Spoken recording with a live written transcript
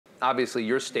obviously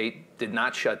your state did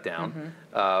not shut down,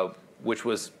 which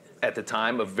was at the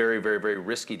time a very, very, very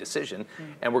risky decision.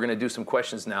 And we're going to do some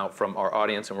questions now from our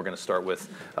audience, and we're going to start with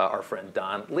our friend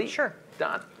Don Lee. Sure.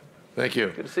 Don. Thank you.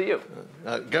 Good to see you.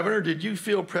 Governor, did you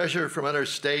feel pressure from other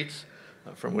states,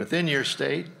 from within your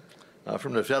state,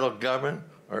 from the federal government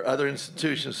or other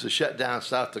institutions to shut down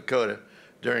South Dakota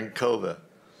during COVID?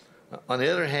 On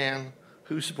the other hand,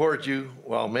 who supported you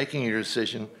while making your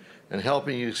decision and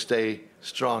helping you stay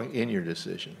strong in your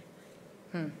decision?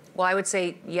 Well, I would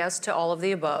say yes to all of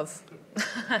the above.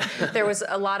 There was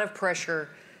a lot of pressure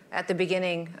at the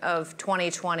beginning of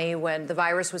 2020 when the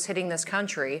virus was hitting this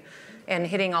country and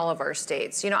hitting all of our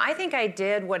states. You know, I think I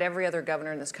did what every other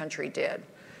governor in this country did.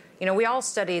 You know, we all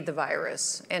studied the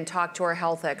virus and talked to our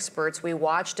health experts. We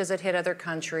watched as it hit other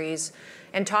countries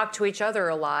and talked to each other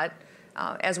a lot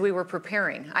as we were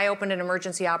preparing. I opened an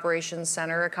emergency operations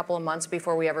center a couple of months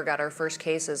before we ever got our first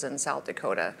cases in South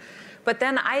Dakota. But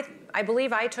then I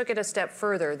believe I took it a step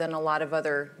further than a lot of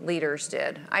other leaders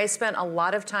did. I spent a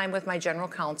lot of time with my general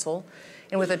counsel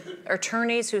and with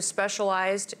attorneys who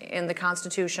specialized in the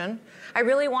Constitution. I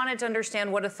really wanted to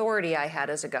understand what authority I had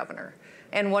as a governor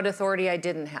and what authority I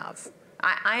didn't have.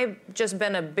 I've just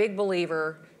been a big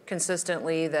believer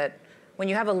consistently that when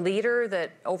you have a leader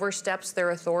that oversteps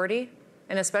their authority,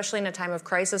 and especially in a time of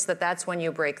crisis, that's when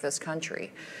you break this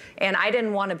country. And I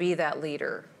didn't want to be that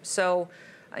leader. So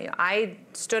I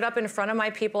stood up in front of my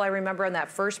people, I remember on that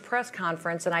first press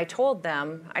conference, and I told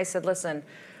them, I said, listen,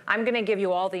 I'm going to give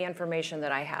you all the information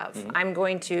that I have. I'm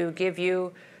going to give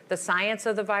you the science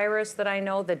of the virus that I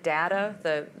know, the data,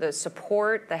 the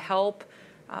support, the help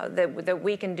that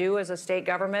we can do as a state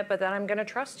government, but then I'm going to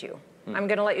trust you. I'm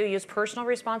going to let you use personal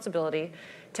responsibility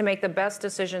to make the best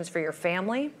decisions for your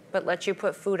family, but let you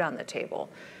put food on the table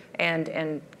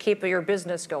and keep your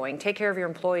business going, take care of your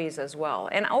employees as well.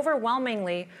 And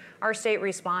overwhelmingly, our state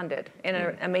responded in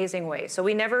an amazing way. So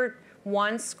we never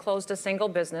once closed a single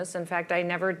business. In fact, I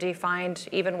never defined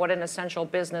even what an essential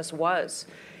business was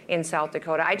in South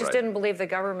Dakota. I just didn't believe the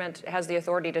government has the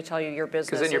authority to tell you your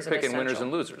business is because then you're picking essential. winners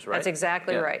and losers, right? That's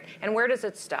exactly right. And where does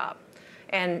it stop?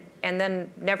 And then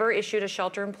never issued a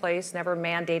shelter in place, never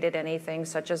mandated anything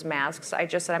such as masks. I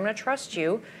just said, I'm going to trust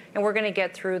you, and we're going to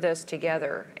get through this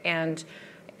together. And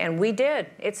we did.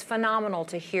 It's phenomenal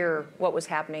to hear what was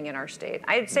happening in our state.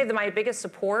 I'd say that my biggest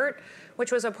support,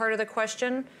 which was a part of the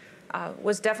question,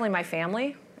 was definitely my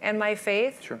family and my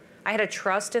faith. Sure. I had a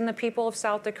trust in the people of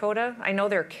South Dakota. I know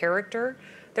their character.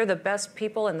 They're the best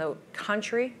people in the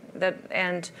country,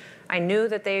 and I knew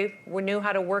that they knew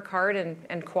how to work hard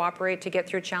and cooperate to get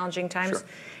through challenging times. Sure.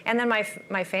 And then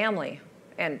my family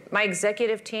and my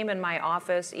executive team in my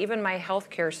office, even my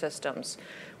healthcare systems,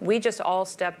 we just all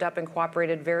stepped up and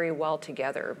cooperated very well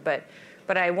together. But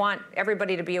I want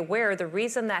everybody to be aware the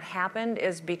reason that happened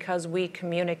is because we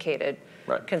communicated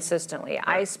consistently.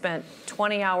 I spent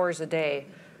 20 hours a day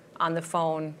on the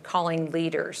phone, calling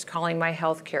leaders, calling my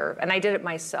healthcare, and I did it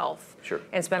myself.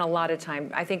 And spent a lot of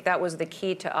time. I think that was the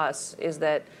key to us, is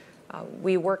that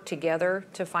we worked together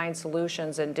to find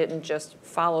solutions and didn't just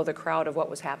follow the crowd of what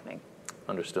was happening.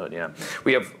 Understood, yeah.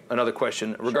 We have another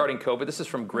question regarding COVID. This is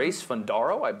from Grace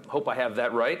Fundaro. I hope I have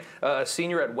that right. A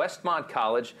senior at Westmont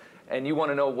College, and you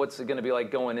want to know what's it going to be like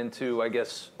going into, I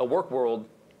guess, a work world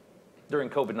during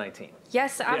COVID-19.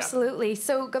 Yes, absolutely.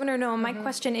 So, Governor Noem, my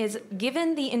question is,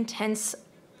 given the intense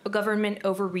government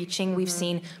overreaching we've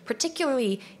seen,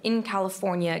 particularly in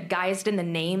California, guised in the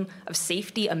name of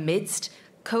safety amidst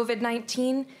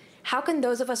COVID-19, how can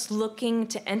those of us looking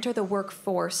to enter the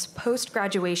workforce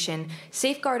post-graduation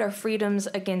safeguard our freedoms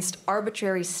against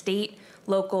arbitrary state,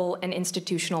 local, and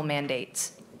institutional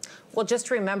mandates? Well, just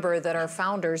remember that our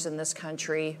founders in this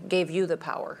country gave you the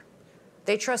power.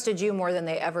 They trusted you more than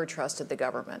they ever trusted the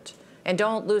government. And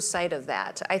don't lose sight of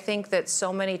that. I think that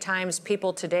so many times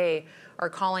people today are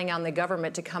calling on the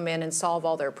government to come in and solve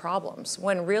all their problems,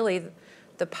 when really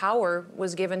the power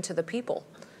was given to the people.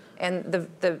 And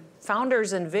the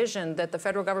founders envisioned that the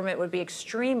federal government would be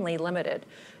extremely limited,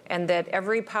 and that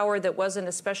every power that wasn't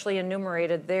especially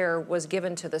enumerated there was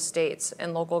given to the states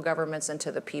and local governments and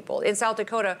to the people. In South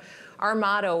Dakota, our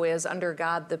motto is, under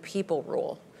God, the people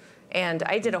rule. And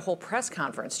I did a whole press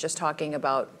conference just talking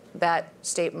about that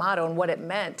state motto and what it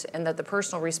meant, and that the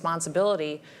personal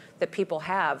responsibility that people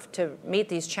have to meet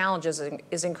these challenges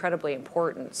is incredibly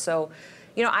important. So,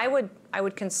 you know, I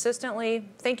would consistently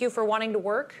thank you for wanting to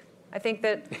work. I think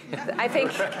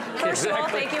first of all,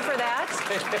 thank you for that.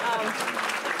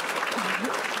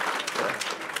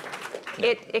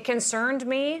 It concerned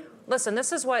me. Listen,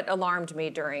 this is what alarmed me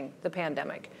during the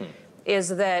pandemic, is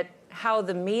that how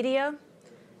the media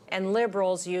and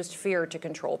liberals used fear to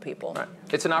control people. Right.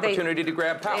 It's an opportunity to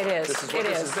grab power. It is. This is what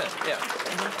this has been. Yeah.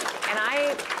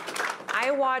 And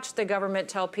I watched the government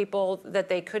tell people that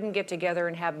they couldn't get together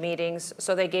and have meetings,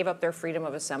 so they gave up their freedom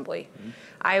of assembly.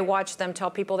 I watched them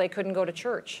tell people they couldn't go to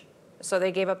church, so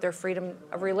they gave up their freedom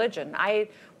of religion. I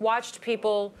watched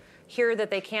people hear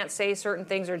that they can't say certain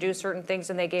things or do certain things,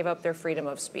 and they gave up their freedom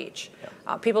of speech.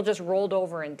 Yeah. People just rolled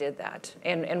over and did that.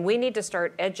 And we need to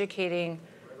start educating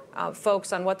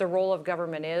folks on what the role of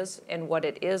government is and what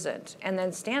it isn't, and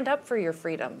then stand up for your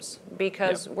freedoms,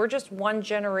 because we're just one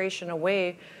generation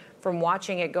away from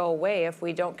watching it go away if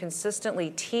we don't consistently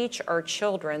teach our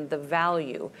children the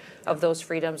value of those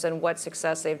freedoms and what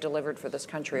success they've delivered for this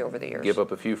country over the years. Give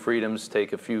up a few freedoms,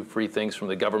 take a few free things from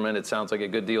the government. It sounds like a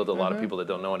good deal to a lot of people that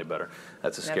don't know any better.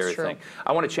 That's a scary thing.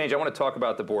 I want to change. I want to talk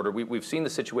about the border. We've seen the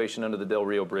situation under the Del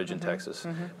Rio Bridge in Texas.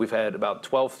 We've had about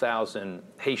 12,000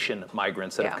 Haitian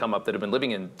migrants that have come up that have been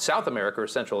living in South America or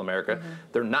Central America.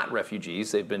 They're not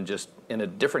refugees. They've been just in a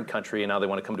different country, and now they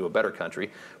want to come to a better country,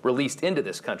 released into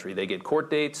this country. They get court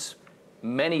dates.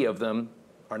 Many of them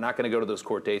are not going to go to those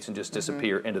court dates and just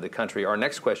disappear into the country. Our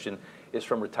next question is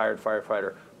from retired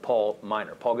firefighter Paul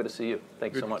Miner. Paul, good to see you.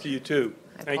 Thanks so much. Good to see you too.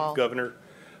 Thank you, Governor.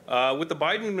 With the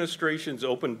Biden administration's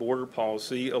open border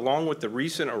policy, along with the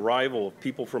recent arrival of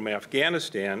people from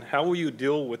Afghanistan, how will you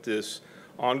deal with this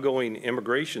ongoing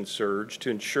immigration surge to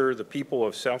ensure the people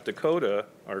of South Dakota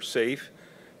are safe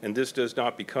and this does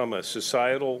not become a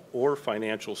societal or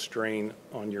financial strain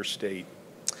on your state?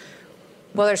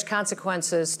 Well, there's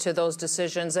consequences to those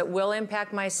decisions that will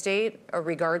impact my state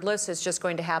regardless. It's just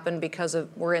going to happen because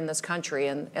we're in this country,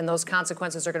 and those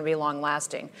consequences are going to be long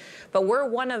lasting. But we're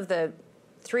one of the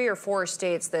 3 or 4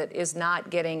 states that is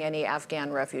not getting any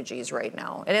Afghan refugees right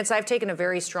now. And I've taken a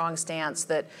very strong stance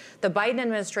that the Biden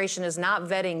administration is not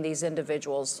vetting these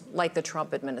individuals like the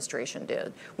Trump administration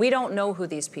did. We don't know who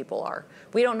these people are.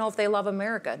 We don't know if they love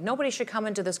America. Nobody should come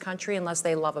into this country unless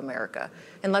they love America,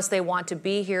 unless they want to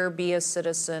be here, be a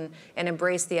citizen, and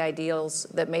embrace the ideals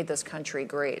that made this country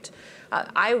great.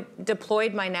 I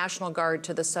deployed my National Guard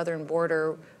to the southern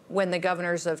border when the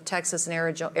governors of Texas and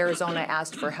Arizona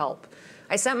asked for help.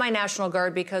 I sent my National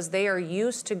Guard because they are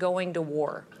used to going to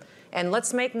war. And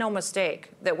let's make no mistake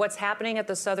that what's happening at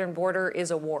the southern border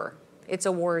is a war. It's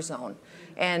a war zone.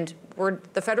 And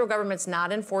the federal government's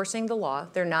not enforcing the law.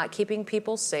 They're not keeping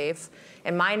people safe.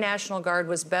 And my National Guard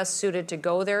was best suited to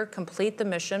go there, complete the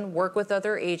mission, work with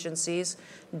other agencies,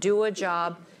 do a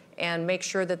job, and make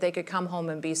sure that they could come home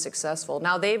and be successful.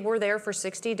 Now, they were there for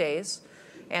 60 days,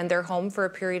 and they're home for a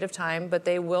period of time, but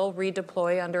they will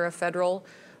redeploy under a federal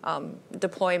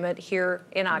deployment here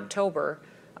in October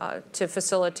to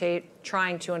facilitate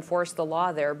trying to enforce the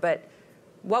law there. But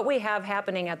what we have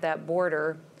happening at that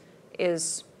border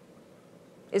is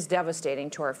devastating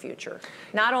to our future.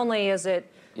 Not only is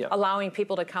it allowing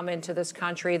people to come into this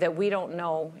country that we don't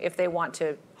know if they want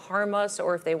to harm us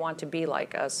or if they want to be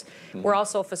like us. We're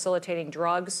also facilitating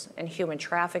drugs and human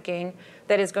trafficking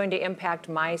that is going to impact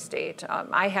my state.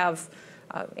 I have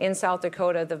in South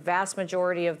Dakota, the vast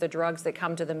majority of the drugs that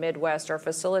come to the Midwest are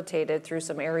facilitated through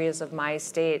some areas of my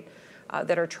state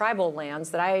that are tribal lands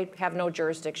that I have no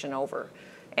jurisdiction over.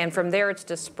 And from there, it's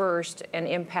dispersed and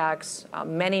impacts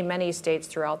many, many states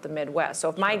throughout the Midwest. So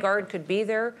if my Guard could be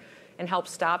there and help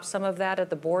stop some of that at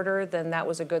the border, then that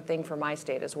was a good thing for my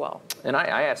state as well. And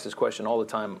I ask this question all the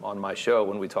time on my show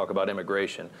when we talk about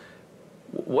immigration.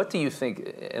 What do you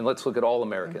think, and let's look at all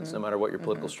Americans, no matter what your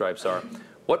political stripes are,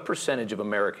 what percentage of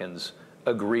Americans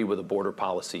agree with a border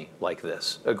policy like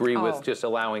this? Agree with just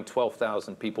allowing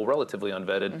 12,000 people, relatively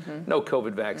unvetted, no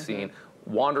COVID vaccine,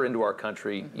 wander into our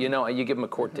country, you know, and you give them a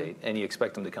court date and you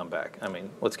expect them to come back? I mean,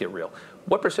 let's get real.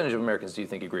 What percentage of Americans do you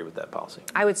think agree with that policy?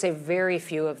 I would say very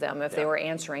few of them if they were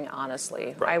answering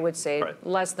honestly. I would say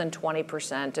less than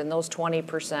 20%, and those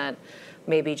 20%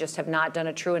 maybe just have not done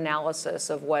a true analysis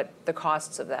of what the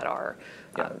costs of that are.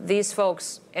 These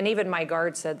folks, and even my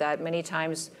Guard said that many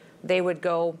times, they would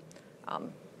go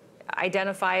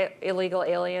identify illegal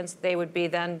aliens. They would be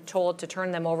then told to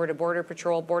turn them over to Border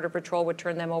Patrol. Border Patrol would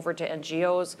turn them over to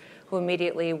NGOs, who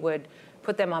immediately would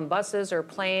put them on buses or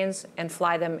planes and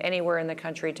fly them anywhere in the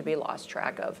country to be lost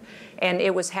track of. And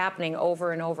it was happening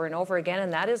over and over and over again,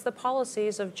 and that is the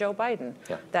policies of Joe Biden.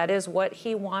 That is what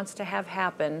he wants to have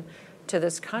happen to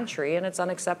this country, and it's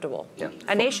unacceptable.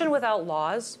 A nation without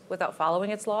laws, without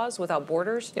following its laws, without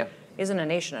borders, isn't a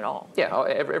nation at all.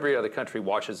 Every other country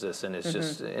watches this and is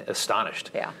just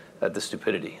astonished. at the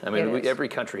stupidity. I mean, every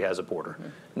country has a border.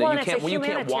 No, Well, you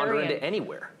can't wander into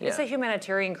anywhere. It's a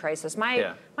humanitarian crisis.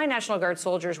 My National Guard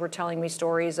soldiers were telling me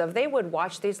stories of they would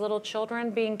watch these little children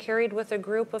being carried with a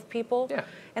group of people,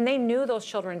 and they knew those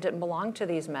children didn't belong to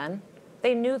these men.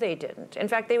 They knew they didn't. In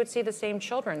fact, they would see the same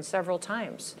children several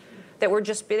times that were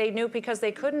just, they knew because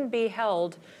they couldn't be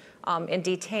held and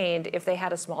detained if they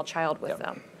had a small child with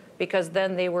them, because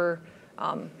then they were,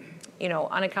 you know,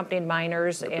 unaccompanied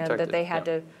minors, and that they had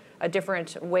to, a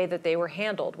different way that they were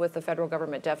handled with the federal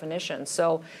government definition.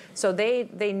 So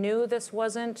they knew this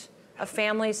wasn't a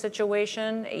family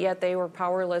situation, yet they were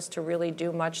powerless to really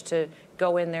do much to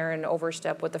go in there and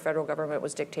overstep what the federal government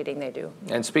was dictating they do.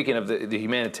 And speaking of the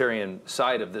humanitarian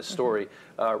side of this story,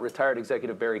 retired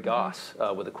Executive Barry Goss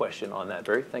with a question on that.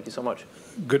 Barry, thank you so much.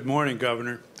 Good morning,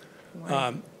 Governor.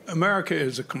 America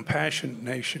is a compassionate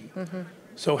nation.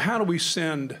 So how do we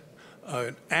send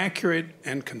an accurate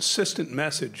and consistent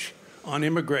message on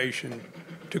immigration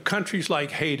to countries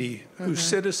like Haiti, whose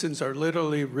citizens are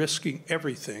literally risking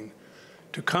everything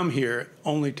to come here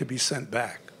only to be sent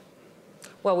back?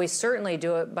 Well, we certainly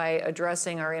do it by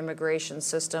addressing our immigration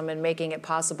system and making it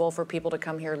possible for people to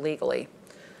come here legally.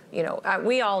 You know,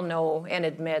 we all know and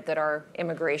admit that our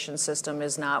immigration system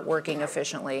is not working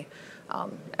efficiently.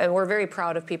 And we're very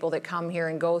proud of people that come here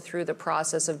and go through the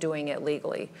process of doing it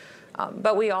legally.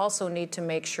 But we also need to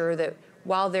make sure that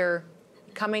while they're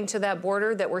coming to that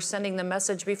border, that we're sending the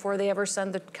message before they ever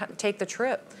take the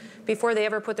trip, before they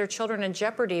ever put their children in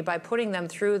jeopardy by putting them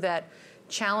through that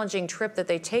challenging trip that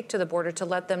they take to the border, to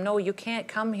let them know you can't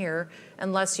come here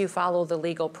unless you follow the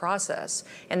legal process.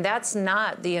 And that's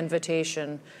not the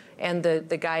invitation and the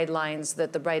guidelines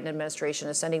that the Biden administration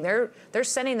is sending. They're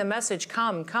sending the message,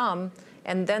 come,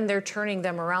 and then they're turning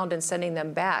them around and sending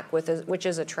them back, which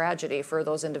is a tragedy for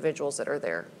those individuals that are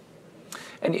there.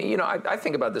 And, you know, I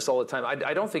think about this all the time.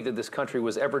 I don't think that this country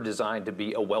was ever designed to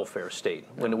be a welfare state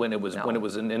when it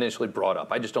was initially brought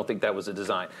up. I just don't think that was a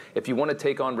design. If you want to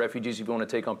take on refugees, if you want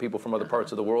to take on people from other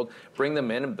parts of the world, bring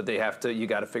them in, but you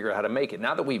got to figure out how to make it.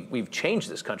 Now that we've changed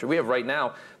this country, we have right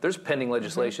now, there's pending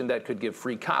legislation that could give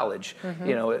free college,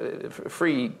 you know,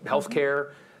 free health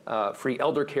care, free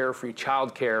elder care, free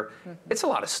child care. It's a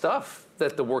lot of stuff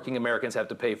that the working Americans have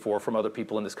to pay for from other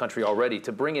people in this country already.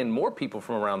 To bring in more people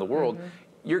from around the world,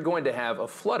 you're going to have a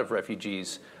flood of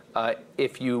refugees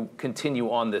if you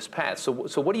continue on this path. So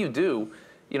what do you do?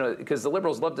 You know, because the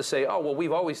liberals love to say, oh, well,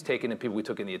 we've always taken in people. We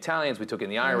took in the Italians, we took in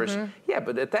the Irish. Yeah,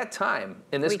 but at that time,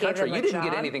 in this country, you didn't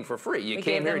get anything for free. You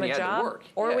came here and you had to work.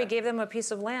 Or we gave them a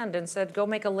piece of land and said, go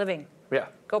make a living. Yeah.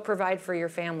 Go provide for your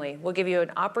family. We'll give you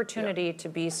an opportunity to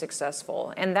be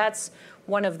successful. And that's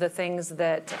one of the things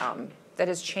that that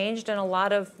has changed in a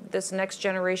lot of this next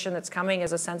generation that's coming,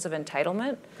 is a sense of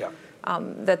entitlement.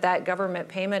 That government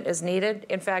payment is needed.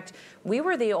 In fact, we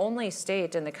were the only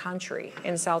state in the country,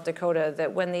 in South Dakota,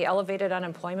 that when the elevated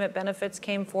unemployment benefits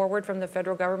came forward from the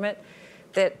federal government,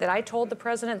 that I told the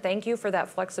president, thank you for that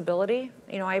flexibility.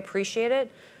 You know, I appreciate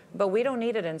it, but we don't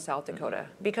need it in South Dakota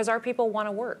because our people want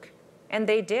to work. And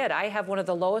they did. I have one of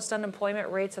the lowest unemployment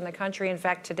rates in the country. In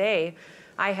fact, today,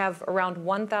 I have around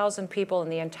 1,000 people in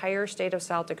the entire state of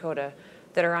South Dakota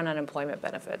that are on unemployment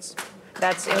benefits.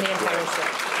 That's in the entire state.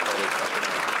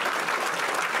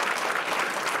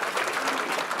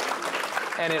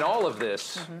 And in all of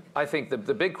this, I think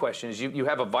the big question is you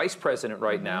have a vice president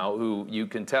right now who you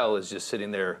can tell is just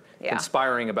sitting there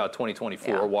conspiring about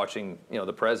 2024, watching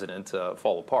the president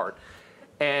fall apart.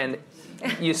 And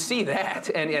you see that,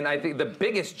 and I think the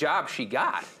biggest job she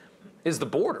got is the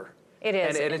border. It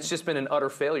is. And it's just been an utter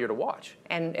failure to watch.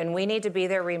 And we need to be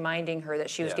there reminding her that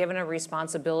she was given a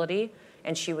responsibility,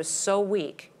 and she was so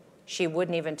weak, she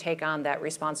wouldn't even take on that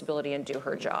responsibility and do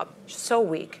her job. She's so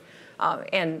weak.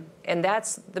 And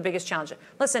that's the biggest challenge.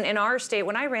 Listen, in our state,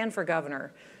 when I ran for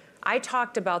governor, I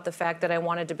talked about the fact that I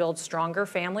wanted to build stronger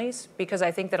families, because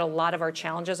I think that a lot of our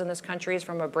challenges in this country is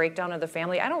from a breakdown of the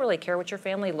family. I don't really care what your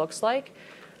family looks like.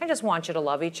 I just want you to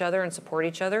love each other and support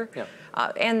each other.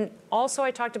 And also I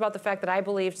talked about the fact that I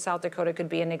believed South Dakota could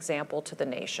be an example to the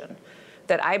nation,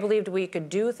 that I believed we could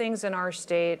do things in our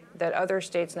state that other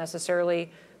states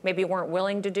necessarily maybe weren't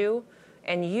willing to do,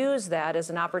 and use that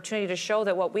as an opportunity to show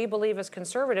that what we believe as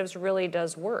conservatives really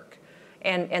does work.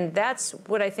 And that's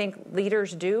what I think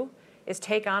leaders do, is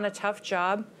take on a tough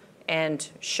job and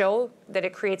show that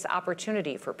it creates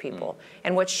opportunity for people.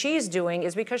 And what she's doing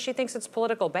is, because she thinks it's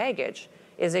political baggage,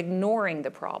 is ignoring the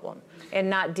problem and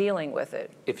not dealing with it.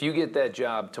 If you get that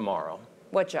job tomorrow.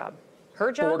 What job?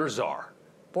 Her job? Border czar.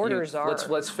 Border czar.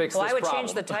 Let's fix this problem. Well, I would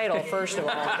change the title, first of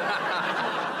all.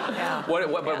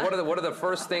 But what are the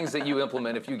first things that you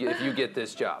implement if you get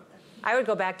this job? I would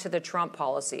go back to the Trump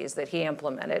policies that he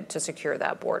implemented to secure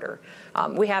that border.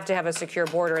 We have to have a secure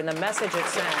border, and the message it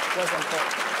sent was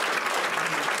important.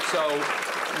 So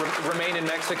remain in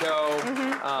Mexico,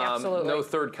 Absolutely. no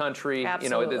third country.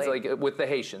 Absolutely. You know, it's like with the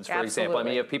Haitians, for example. I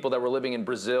mean, you have people that were living in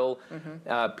Brazil,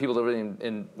 people that were living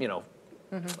in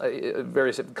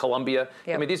various Colombia.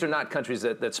 Yep. I mean, these are not countries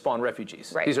that spawn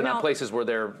refugees. Right. These are not places where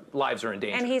their lives are in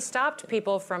danger. And he stopped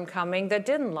people from coming that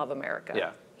didn't love America.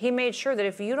 Yeah. He made sure that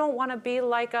if you don't want to be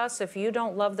like us, if you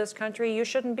don't love this country, you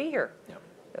shouldn't be here. Yeah.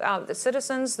 The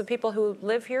citizens, the people who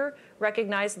live here,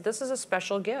 recognize that this is a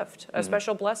special gift, a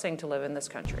special blessing to live in this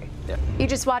country. Yeah. You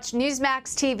just watched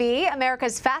Newsmax TV,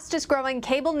 America's fastest growing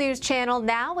cable news channel,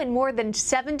 now in more than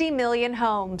 70 million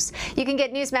homes. You can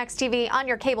get Newsmax TV on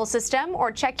your cable system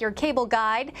or check your cable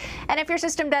guide. And if your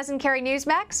system doesn't carry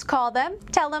Newsmax, call them,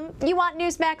 tell them you want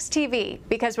Newsmax TV,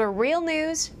 because we're real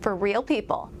news for real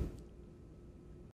people.